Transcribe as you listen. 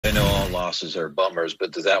losses are bummers,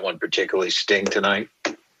 but does that one particularly sting tonight?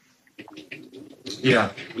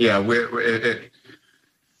 Yeah.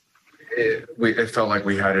 It felt like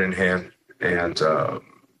we had it in hand, and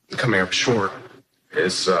coming up short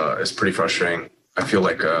is pretty frustrating. I feel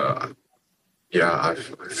like,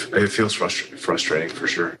 it feels frustrating for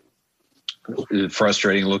sure.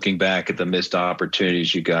 Frustrating looking back at the missed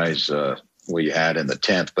opportunities you guys you had in the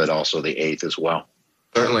 10th, but also the 8th as well.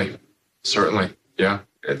 Certainly. Yeah.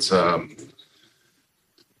 It's when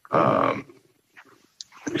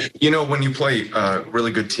you play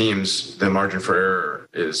really good teams, the margin for error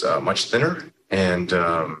is much thinner, and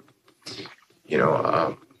you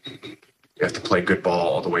have to play good ball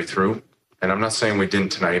all the way through. And I'm not saying we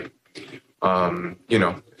didn't tonight.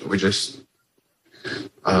 We just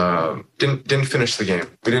didn't finish the game.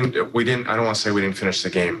 We didn't. I don't want to say we didn't finish the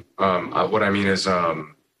game. What I mean is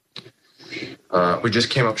we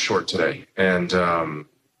just came up short today, and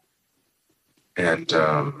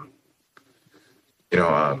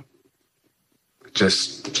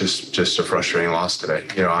just a frustrating loss today.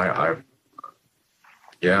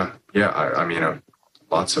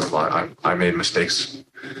 I made mistakes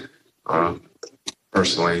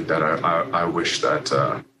personally that I wish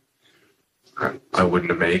that I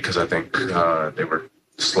wouldn't have made, because I think they were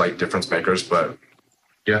slight difference makers. But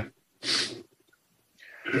yeah.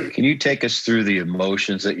 Can you take us through the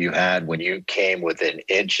emotions that you had when you came within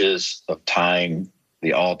inches of tying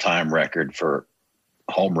the all-time record for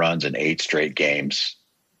home runs in 8 straight games?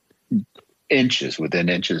 Within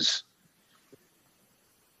inches.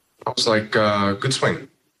 I was like, good swing.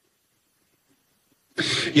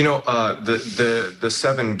 The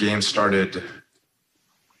 7 games started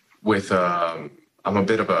with, I'm a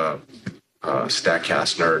bit of a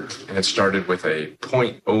StatCast nerd, and it started with a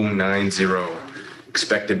 .090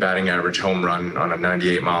 expected batting average home run on a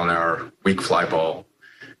 98-mile-an-hour weak fly ball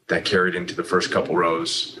that carried into the first couple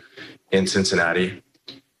rows in Cincinnati,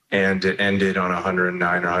 and it ended on a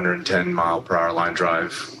 109 or 110 mile per hour line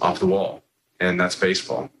drive off the wall, and that's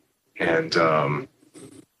baseball. And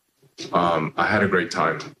I had a great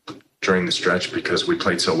time during the stretch because we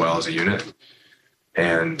played so well as a unit,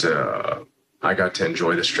 and I got to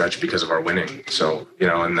enjoy the stretch because of our winning. So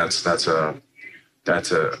and that's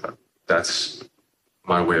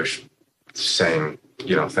my way of saying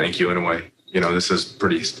thank you in a way. This is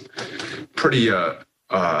pretty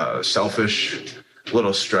selfish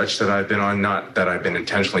little stretch that I've been on. Not that I've been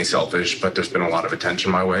intentionally selfish, but there's been a lot of attention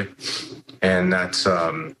my way, and that's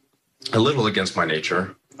a little against my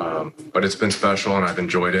nature. But it's been special, and I've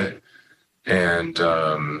enjoyed it. And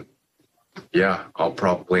I'll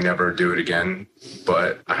probably never do it again,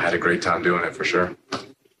 but I had a great time doing it for sure.